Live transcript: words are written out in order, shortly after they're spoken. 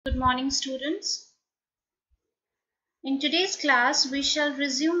Good morning, students. In today's class, we shall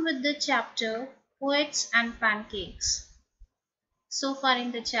resume with the chapter Poets and Pancakes. So far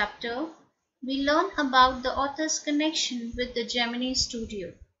in the chapter, we learn about the author's connection with the Gemini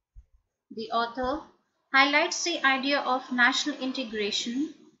studio. The author highlights the idea of national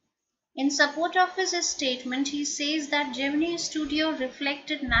integration. In support of his statement, he says that Gemini studio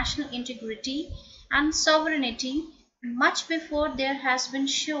reflected national integrity and sovereignty much before there has been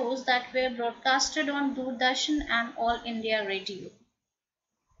shows that were broadcasted on Doordarshan and All India Radio.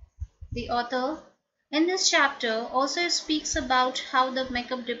 The author in this chapter also speaks about how the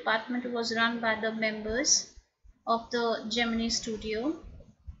makeup department was run by the members of the Gemini studio.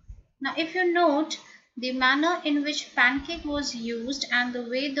 Now, if you note, the manner in which pancake was used and the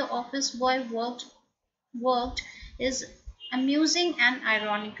way the office boy worked is amusing and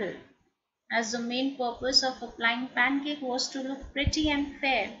ironical, as the main purpose of applying pancake was to look pretty and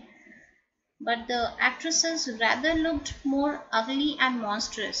fair, but the actresses rather looked more ugly and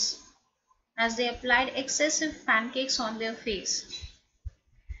monstrous, as they applied excessive pancakes on their face.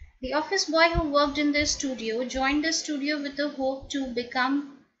 The office boy who worked in the studio joined the studio with the hope to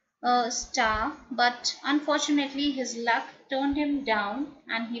become a star, but unfortunately his luck turned him down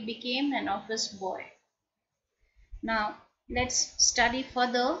and he became an office boy. Now, let's study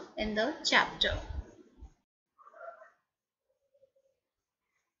further in the chapter.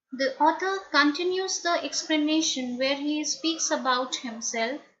 The author continues the explanation where he speaks about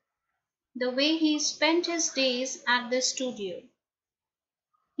himself, the way he spent his days at the studio.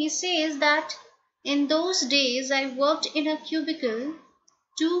 He says that in those days I worked in a cubicle,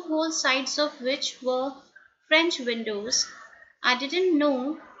 two whole sides of which were French windows. I didn't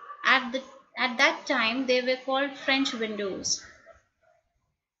know at that time they were called French windows.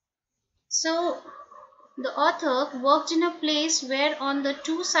 So the author worked in a place where on the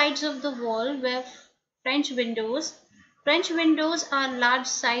two sides of the wall were French windows. French windows are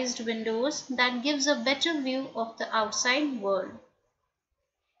large-sized windows that gives a better view of the outside world.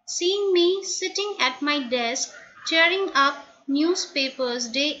 Seeing me sitting at my desk tearing up newspapers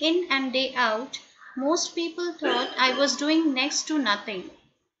day in and day out, most people thought I was doing next to nothing.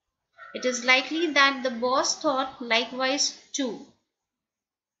 It is likely that the boss thought likewise too.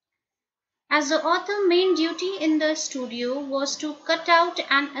 As the author's main duty in the studio was to cut out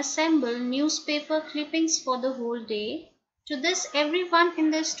and assemble newspaper clippings for the whole day, to this everyone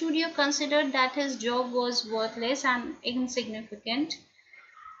in the studio considered that his job was worthless and insignificant.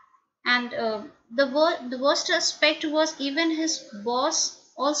 And the worst aspect was even his boss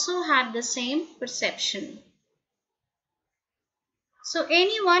also had the same perception. So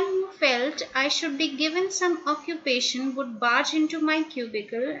anyone who felt I should be given some occupation would barge into my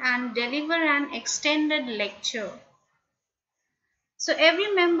cubicle and deliver an extended lecture. So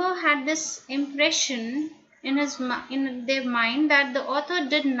every member had this impression in their mind that the author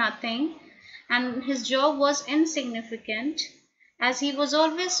did nothing and his job was insignificant, as he was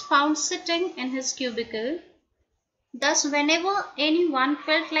always found sitting in his cubicle. Thus, whenever anyone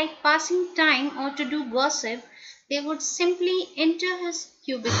felt like passing time or to do gossip, they would simply enter his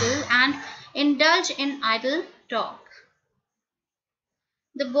cubicle and indulge in idle talk.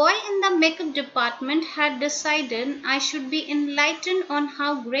 The boy in the makeup department had decided I should be enlightened on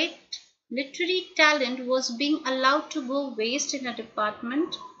how great literary talent was being allowed to go waste in a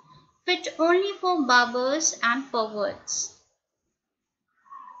department fit only for barbers and perverts.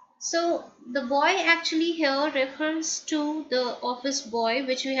 So the boy actually here refers to the office boy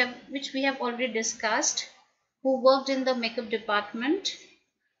which we have already discussed, who worked in the makeup department.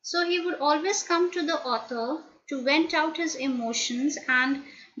 So he would always come to the author to vent out his emotions and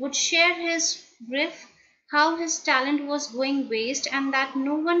would share his grief, how his talent was going waste and that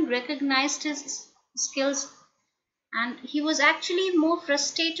no one recognized his skills. And he was actually more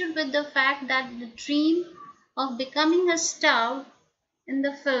frustrated with the fact that the dream of becoming a star in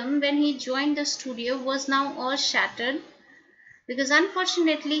the film when he joined the studio was now all shattered, because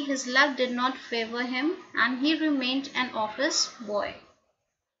unfortunately his luck did not favor him and he remained an office boy.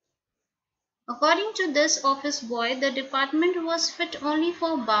 According to this office boy, the department was fit only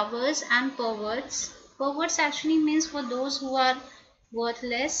for barbers and perverts. Perverts actually means for those who are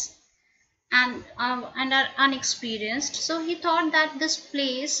worthless and are unexperienced. So he thought that this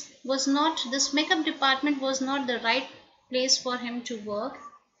makeup department was not the right place for him to work.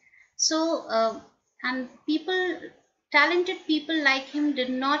 So and talented people like him did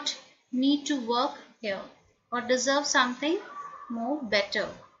not need to work here or deserve something more better.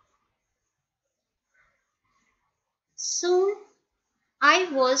 Soon I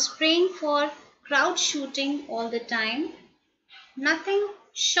was praying for crowd shooting all the time. Nothing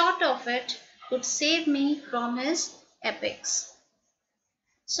short of it could save me from his epics.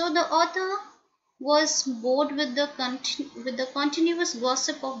 So the author was bored with the continuous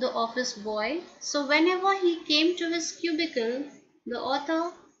gossip of the office boy. So whenever he came to his cubicle, the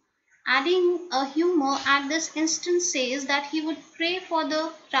author, adding a humor at this instance, says that he would pray for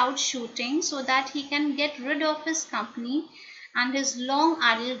the crowd shooting so that he can get rid of his company and his long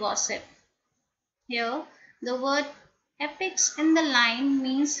idle gossip. Here, the word epics in the line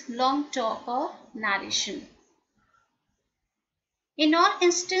means long talk or narration. In all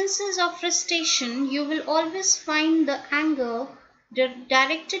instances of frustration, you will always find the anger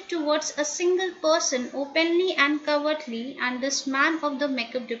directed towards a single person openly and covertly, and this man of the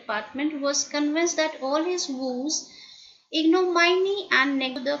makeup department was convinced that all his woes, ignominy and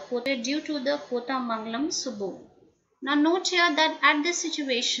neglect were due to the Kotamangalam Subbu. Now note here that at this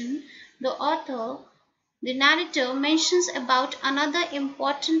situation, the narrator mentions about another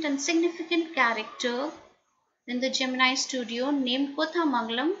important and significant character in the Gemini studio named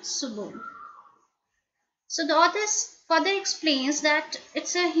Kotamangalam Subbu. So the author further explains that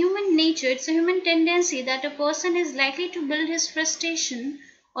it's a human nature, it's a human tendency that a person is likely to build his frustration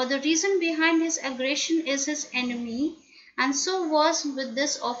or the reason behind his aggression is his enemy, and so was with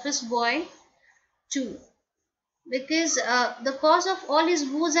this office boy too. Because the cause of all his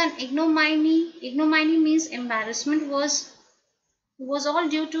woes and ignominy means embarrassment, was all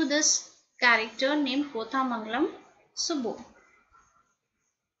due to this character named Kotamangalam Subbu.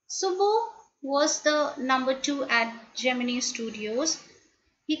 Subbu was the number 2 at Gemini Studios.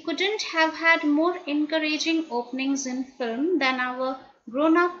 He couldn't have had more encouraging openings in film than our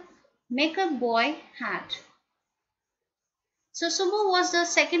grown-up makeup boy had. So Subbu was the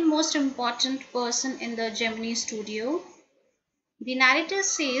second most important person in the Gemini studio. The narrator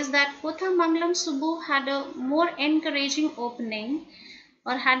says that Kotamangalam Subbu had a more encouraging opening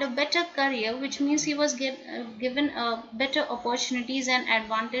or had a better career, which means he was given better opportunities and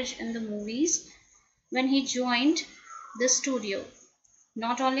advantage in the movies when he joined the studio.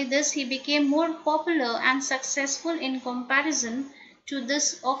 Not only this, he became more popular and successful in comparison to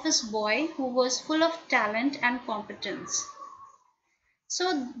this office boy who was full of talent and competence.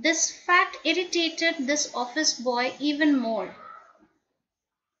 So this fact irritated this office boy even more.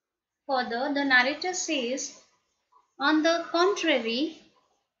 Further, the narrator says, on the contrary,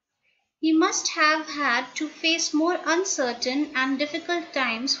 he must have had to face more uncertain and difficult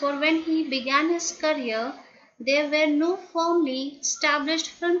times, for when he began his career, there were no firmly established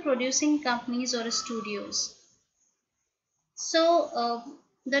film producing companies or studios. So,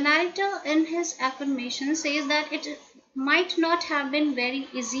 the narrator in his affirmation says that it might not have been very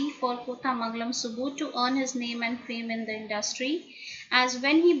easy for Kotamangalam Subbu to earn his name and fame in the industry, as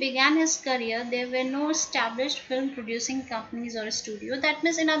when he began his career, there were no established film producing companies or studio. That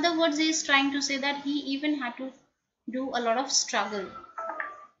means, in other words, he is trying to say that he even had to do a lot of struggle.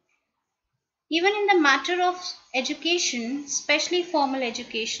 Even in the matter of education, especially formal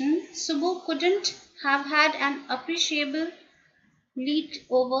education, Subbu couldn't have had an appreciable lead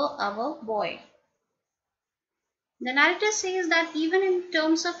over our boy. The narrator says that even in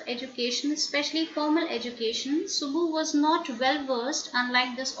terms of education, especially formal education, Subbu was not well versed,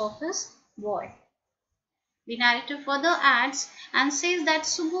 unlike this office boy. The narrator further adds and says that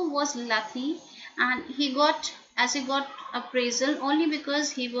Subbu was lucky and he got appraisal only because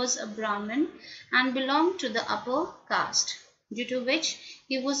he was a Brahmin and belonged to the upper caste, due to which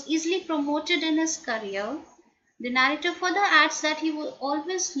he was easily promoted in his career. The narrator further adds that he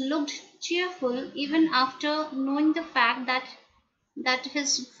always looked cheerful even after knowing the fact that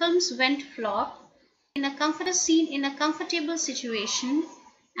his films went flop, in a comfortable situation,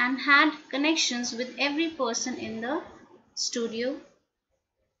 and had connections with every person in the studio.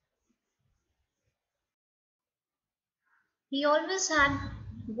 He always had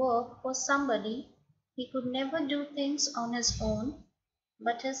work for somebody. He could never do things on his own,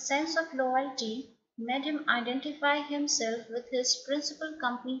 but his sense of loyalty made him identify himself with his principal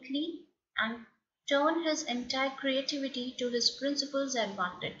completely and turn his entire creativity to his principal's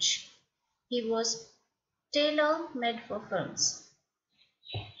advantage. He was tailor-made for films.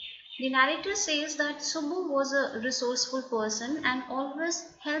 The narrator says that Subbu was a resourceful person and always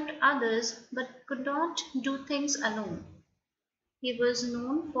helped others but could not do things alone. He was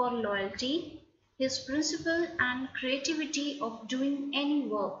known for loyalty, his principle and creativity of doing any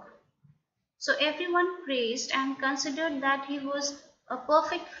work. So everyone praised and considered that he was a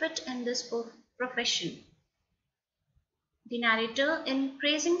perfect fit in this profession. The narrator, in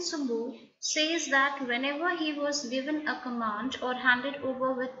praising Subbu, says that whenever he was given a command or handed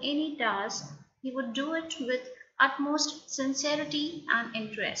over with any task, he would do it with utmost sincerity and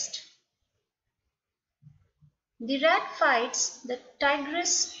interest. The rat fights the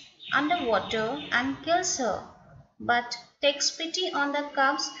tigress underwater and kills her, but takes pity on the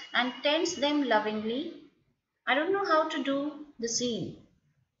cubs and tends them lovingly. I don't know how to do the scene.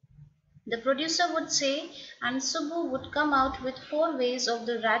 The producer would say, and Subbu would come out with 4 ways of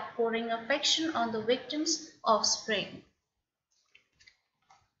the rat pouring affection on the victim's offspring.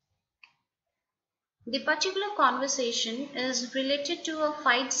 The particular conversation is related to a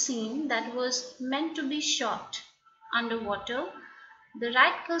fight scene that was meant to be shot underwater. The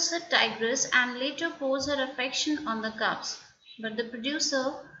rat kills the tigress and later pours her affection on the cubs, but the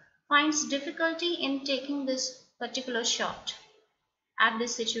producer finds difficulty in taking this particular shot. At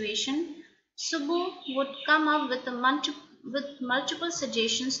this situation, Subbu would come up with multiple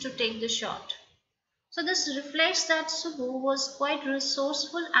suggestions to take the shot. So this reflects that Subbu was quite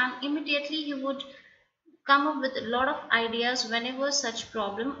resourceful and immediately he would come up with a lot of ideas whenever such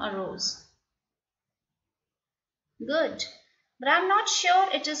problem arose. Good, but I'm not sure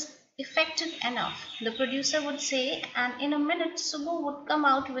it is effective enough, the producer would say, and in a minute Subbu would come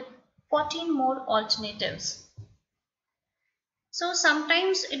out with 14 more alternatives. So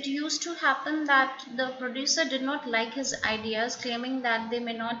sometimes it used to happen that the producer did not like his ideas, claiming that they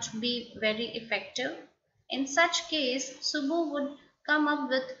may not be very effective. In such case, Subbu would come up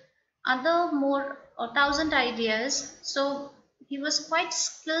with other more 1,000 ideas. So he was quite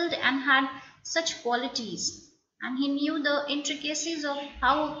skilled and had such qualities. And he knew the intricacies of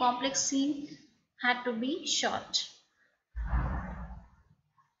how a complex scene had to be shot.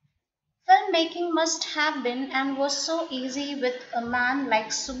 Filmmaking must have been and was so easy with a man like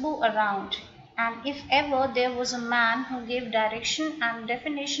Subbu around. And if ever there was a man who gave direction and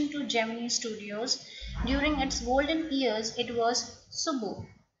definition to Gemini Studios during its golden years, it was Subbu.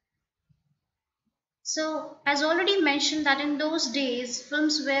 So, as already mentioned, that in those days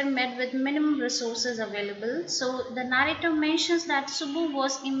films were made with minimum resources available. So, the narrator mentions that Subbu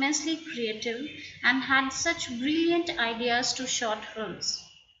was immensely creative and had such brilliant ideas to short films.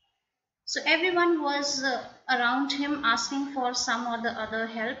 So, everyone was around him asking for some or the other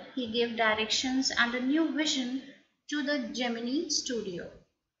help. He gave directions and a new vision to the Gemini studio.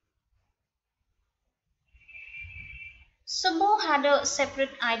 Subbu had a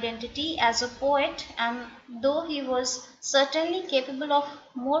separate identity as a poet, and though he was certainly capable of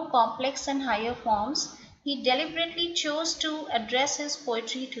more complex and higher forms, he deliberately chose to address his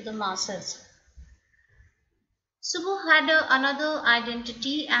poetry to the masses. Subbu had another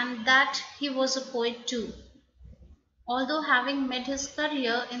identity, and that he was a poet too. Although having made his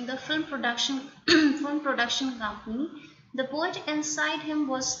career in the film production company, the poet inside him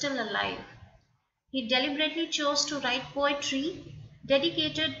was still alive. He deliberately chose to write poetry,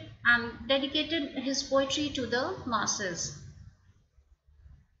 dedicated his poetry to the masses.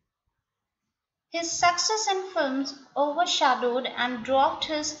 His success in films overshadowed and dwarfed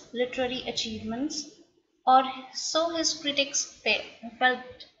his literary achievements, or so his critics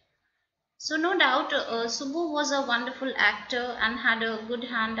felt. So no doubt, Subbu was a wonderful actor and had a good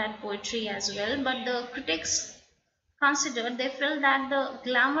hand at poetry as well, but the critics considered, they felt that the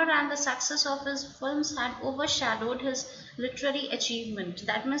glamour and the success of his films had overshadowed his literary achievement.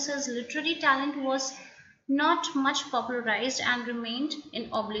 That means his literary talent was not much popularized and remained in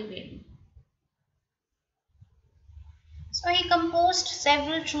oblivion. So he composed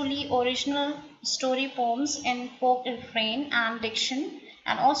several truly original story poems in folk refrain and diction,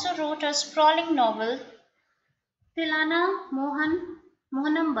 and also wrote a sprawling novel, Tilana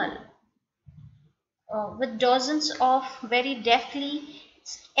Mohanambal, with dozens of very deftly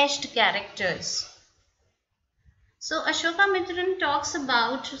etched characters. So Ashoka Mitran talks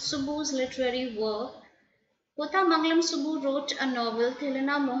about Subbu's literary work. Kothamangalam Subbu wrote a novel,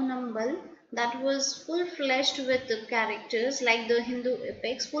 Thilana Mohanambal, that was full-fledged with the characters like the Hindu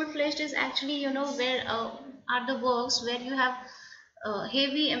epics. Full-fledged is actually, where are the works where you have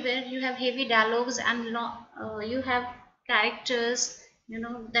heavy dialogues and you have characters,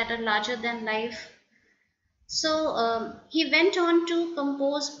 that are larger than life. So he went on to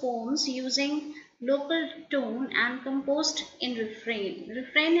compose poems using local tone and composed in refrain.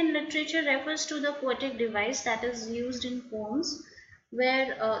 Refrain in literature refers to the poetic device that is used in poems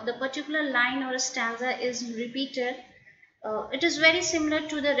where the particular line or a stanza is repeated. It is very similar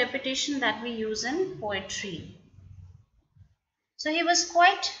to the repetition that we use in poetry. So he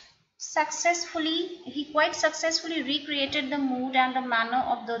quite successfully recreated the mood and the manner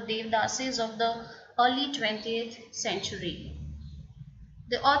of the Devdasis of the early 20th century.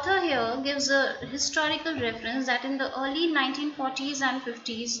 The author here gives a historical reference that in the early 1940s and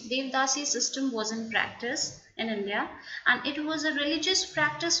 50s, Devdasi system was in practice in India, and it was a religious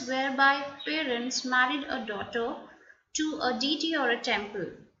practice whereby parents married a daughter to a deity or a temple.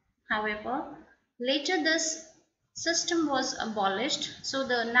 However, later this system was abolished. So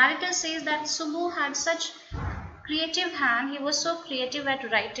the narrator says that Subbu had such creative hand, he was so creative at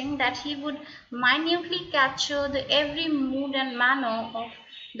writing that he would minutely capture the every mood and manner of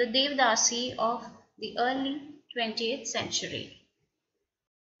the Devdasi of the early 20th century.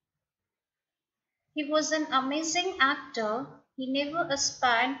 He was an amazing actor. He never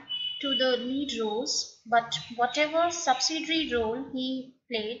aspired to the lead roles, but whatever subsidiary role he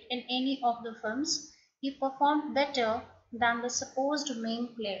played in any of the films, he performed better than the supposed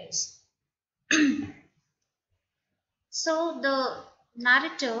main players. So the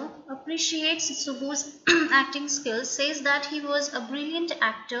narrator appreciates Subbu's acting skills, says that he was a brilliant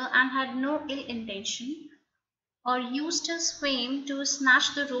actor and had no ill intention or used his fame to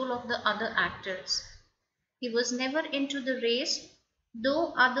snatch the role of the other actors. He was never into the race,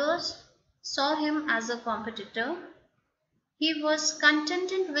 though others saw him as a competitor. He was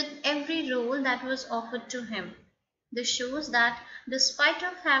contented with every role that was offered to him. This shows that despite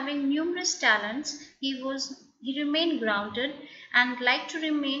of having numerous talents, he remained grounded and liked to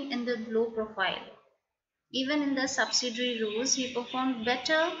remain in the low profile. Even in the subsidiary roles, he performed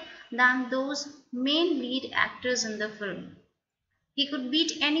better than those main lead actors in the film. He could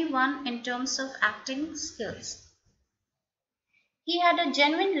beat anyone in terms of acting skills. He had a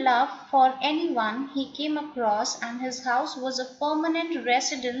genuine love for anyone he came across, and his house was a permanent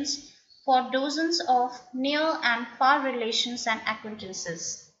residence for dozens of near and far relations and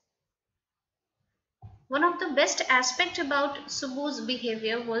acquaintances. One of the best aspects about Subbu's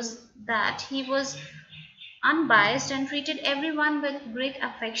behavior was that he was unbiased and treated everyone with great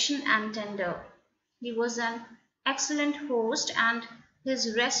affection and tender. He was an excellent host, and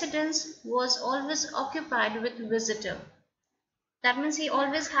his residence was always occupied with visitors. That means he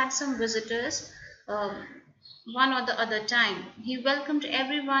always had some visitors, one or the other time. He welcomed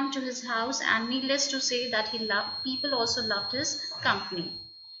everyone to his house, and needless to say that people also loved his company.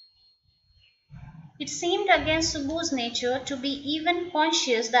 It seemed against Subbu's nature to be even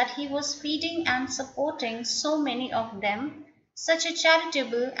conscious that he was feeding and supporting so many of them, such a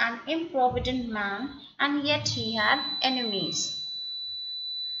charitable and improvident man, and yet he had enemies.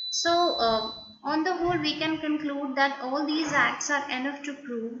 So, on the whole, we can conclude that all these acts are enough to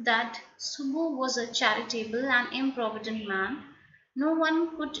prove that Subbu was a charitable and improvident man. No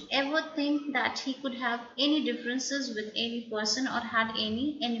one could ever think that he could have any differences with any person or had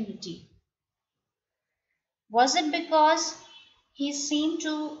any enmity. Was it because he seemed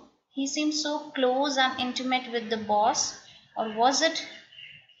so close and intimate with the boss, or was it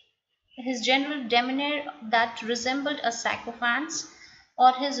his general demeanor that resembled a sycophant's,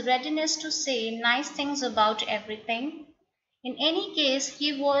 or his readiness to say nice things about everything? In any case,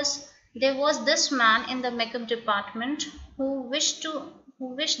 there was this man in the makeup department who wished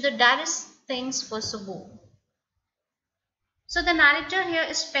the direst things for Subbu. So the narrator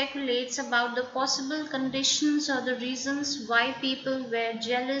here speculates about the possible conditions or the reasons why people were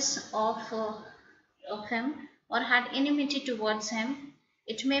jealous of him or had enmity towards him.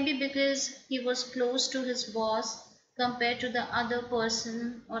 It may be because he was close to his boss compared to the other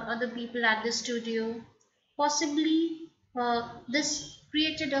person or other people at the studio. Possibly this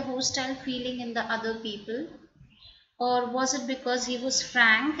created a hostile feeling in the other people. Or was it because he was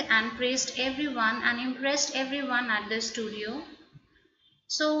frank and praised everyone and impressed everyone at the studio?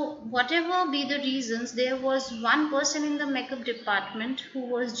 So, whatever be the reasons, there was one person in the makeup department who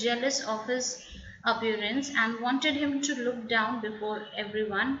was jealous of his appearance and wanted him to look down before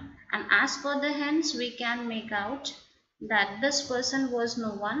everyone. And as for the hints, we can make out that this person was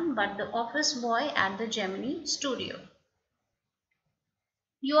no one but the office boy at the Gemini studio.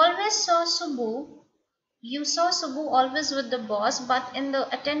 You always saw Subbu You saw Subbu always with the boss, but in the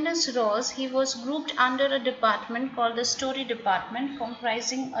attendance roles, he was grouped under a department called the story department,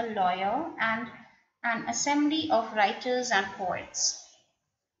 comprising a lawyer and an assembly of writers and poets.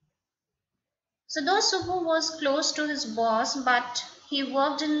 So though Subbu was close to his boss, but he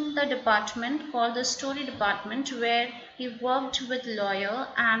worked in the department called the story department, where he worked with lawyer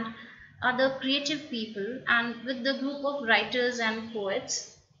and other creative people and with the group of writers and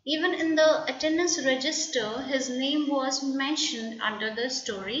poets. Even in the attendance register, his name was mentioned under the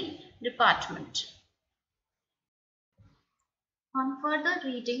story department. On further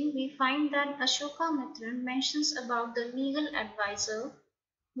reading, we find that Ashoka Mitran mentions about the legal advisor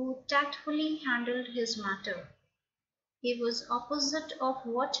who tactfully handled his matter. He was opposite of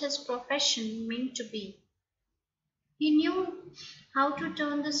what his profession meant to be. He knew how to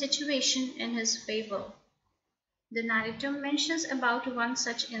turn the situation in his favor. The narrator mentions about one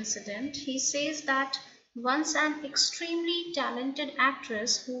such incident. He says that once an extremely talented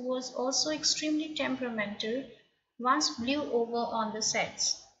actress who was also extremely temperamental once blew over on the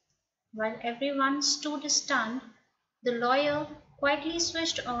sets. While everyone stood stunned, the lawyer quietly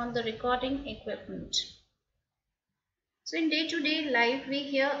switched on the recording equipment. So in day-to-day life, we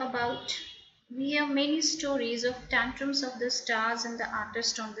hear many stories of tantrums of the stars and the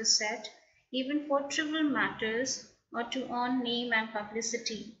artist on the set, even for trivial matters or to earn name and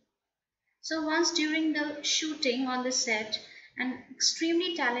publicity. So once during the shooting on the set, an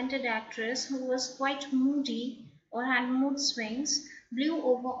extremely talented actress who was quite moody or had mood swings blew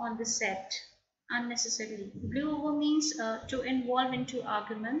over on the set unnecessarily. Blew over means to involve into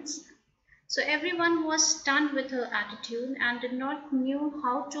arguments, so everyone was stunned with her attitude and did not knew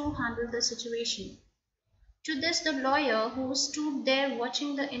how to handle the situation. To this, the lawyer, who stood there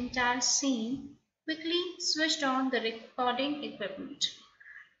watching the entire scene, quickly switched on the recording equipment.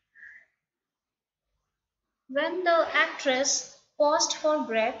 When the actress paused for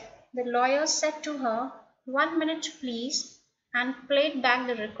breath, the lawyer said to her, "One minute, please," and played back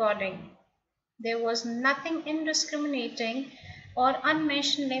the recording. There was nothing indiscriminating or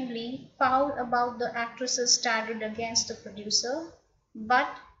unmentionably foul about the actress's tirade against the producer, but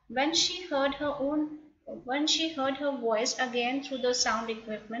when she heard her voice again through the sound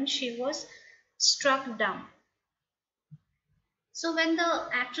equipment, she was struck dumb. So when the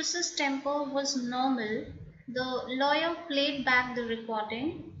actress's temper was normal, the lawyer played back the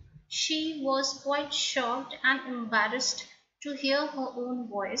recording. She was quite shocked and embarrassed to hear her own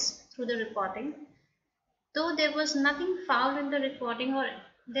voice through the recording. Though there was nothing foul in the recording or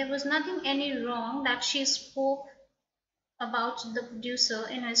there was nothing any wrong that she spoke about the producer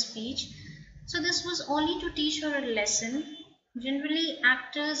in her speech, so this was only to teach her a lesson. Generally,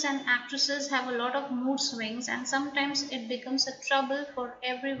 actors and actresses have a lot of mood swings, and sometimes it becomes a trouble for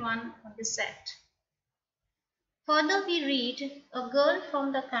everyone on the set. Further, we read a girl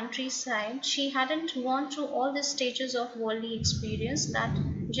from the countryside. She hadn't gone through all the stages of worldly experience that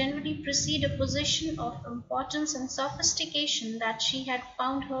generally precede a position of importance and sophistication that she had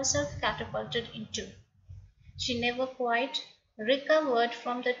found herself catapulted into. She never quite recovered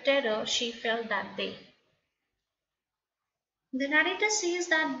from the terror she felt that day. The narrator says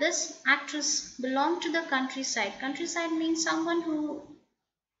that this actress belonged to the countryside. Countryside means someone who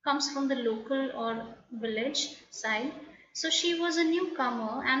comes from the local or village side. So she was a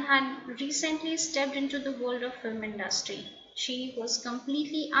newcomer and had recently stepped into the world of film industry. She was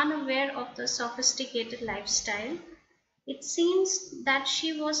completely unaware of the sophisticated lifestyle. It seems that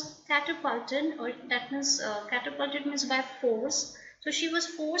she was catapulted, or that means catapulted means by force. So she was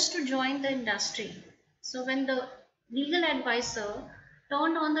forced to join the industry. So when the legal advisor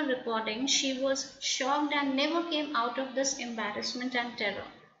turned on the recording, she was shocked and never came out of this embarrassment and terror,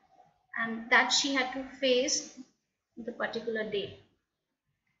 and that she had to face the particular day.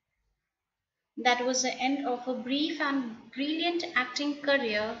 That was the end of a brief and brilliant acting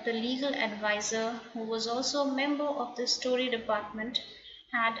career. The legal advisor, who was also a member of the story department,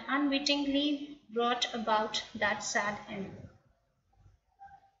 had unwittingly brought about that sad end.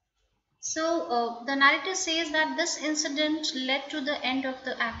 So, the narrator says that this incident led to the end of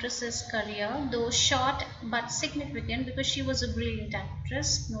the actress's career, though short but significant because she was a brilliant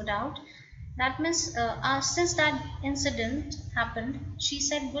actress, no doubt. That means, since that incident happened, she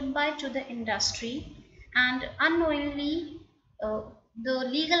said goodbye to the industry, and unknowingly, the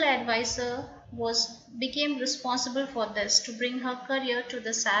legal advisor became responsible for this to bring her career to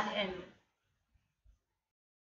the sad end.